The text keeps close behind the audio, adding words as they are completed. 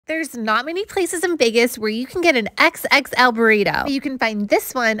There's not many places in Vegas where you can get an XXL burrito. You can find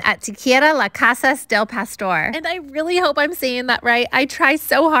this one at Taqueria La Casa del Pastor. And I really hope I'm saying that right. I try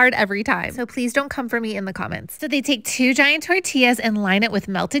so hard every time. So please don't come for me in the comments. So they take 2 giant tortillas and line it with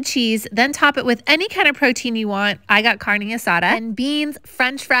melted cheese, then top it with any kind of protein you want. I got carne asada and beans,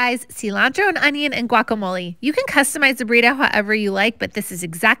 french fries, cilantro and onion, and guacamole. You can customize the burrito however you like, but this is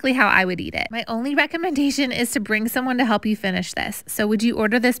exactly how I would eat it. My only recommendation is to bring someone to help you finish this. So would you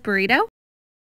order this burrito?